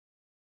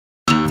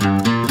My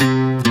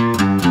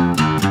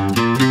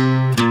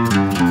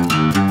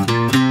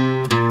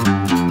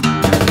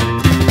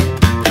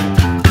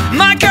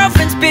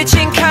girlfriend's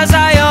bitching cause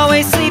I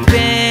always sleep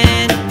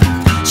in.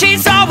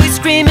 She's always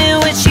screaming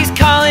when she's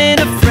calling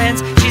her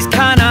friends. She's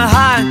kinda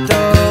hot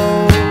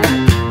though.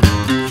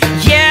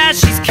 Yeah,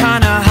 she's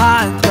kinda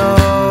hot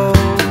though.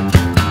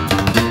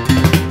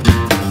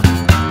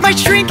 My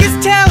shrink is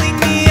telling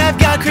me I've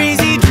got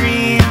crazy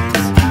dreams.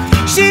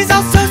 She's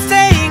also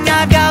saying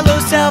I've got low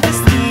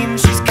self-esteem.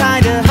 She's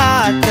kinda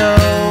hot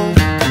though.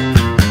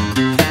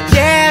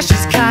 Yeah,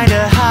 she's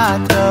kinda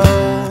hot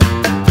though.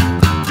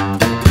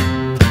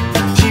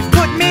 She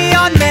put me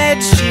on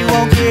meds, she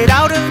won't get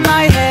out of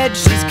my head.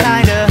 She's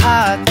kinda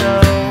hot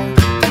though.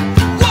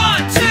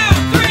 1, 2,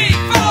 3,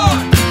 4.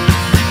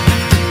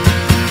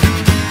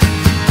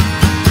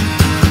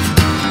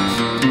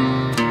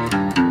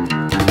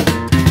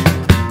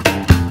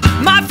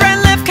 My friend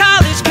left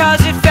college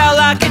cause it felt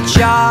like a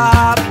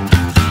job.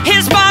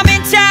 His mom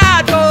and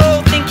dad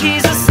both think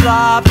he's a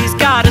slob. He's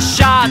got a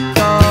shot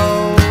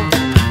though.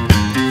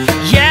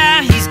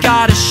 Yeah, he's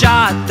got a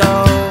shot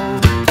though.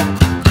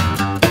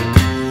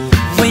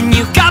 When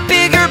you got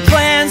bigger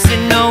plans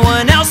and no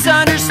one else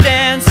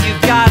understands,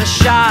 you've got a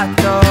shot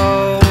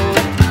though.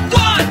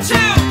 1,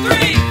 2,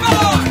 3,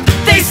 4.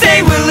 They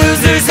say we're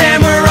losers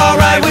and we're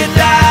alright with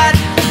that.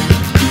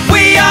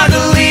 We are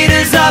the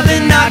leaders of the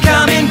not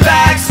coming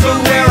backs, but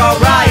we're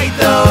alright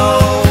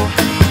though.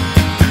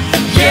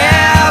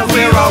 Yeah,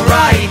 we're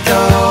alright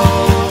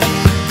though.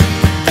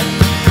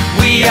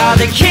 We are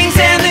the kings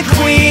and the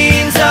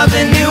queens of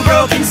the new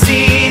broken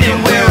scene,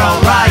 and we're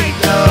alright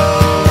though.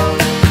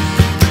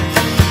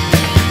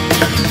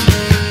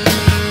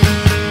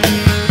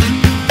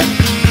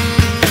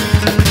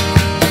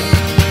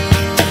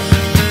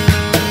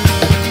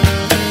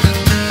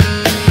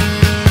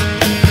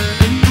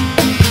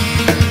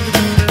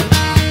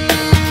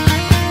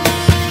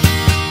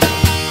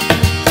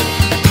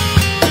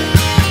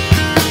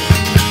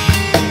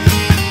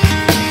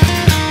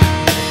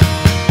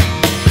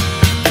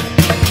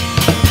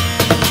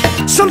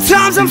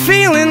 Sometimes I'm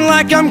feeling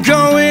like I'm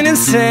going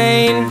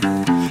insane.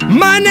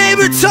 My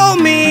neighbor told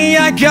me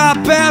I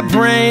got bad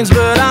brains,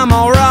 but I'm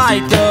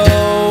alright though.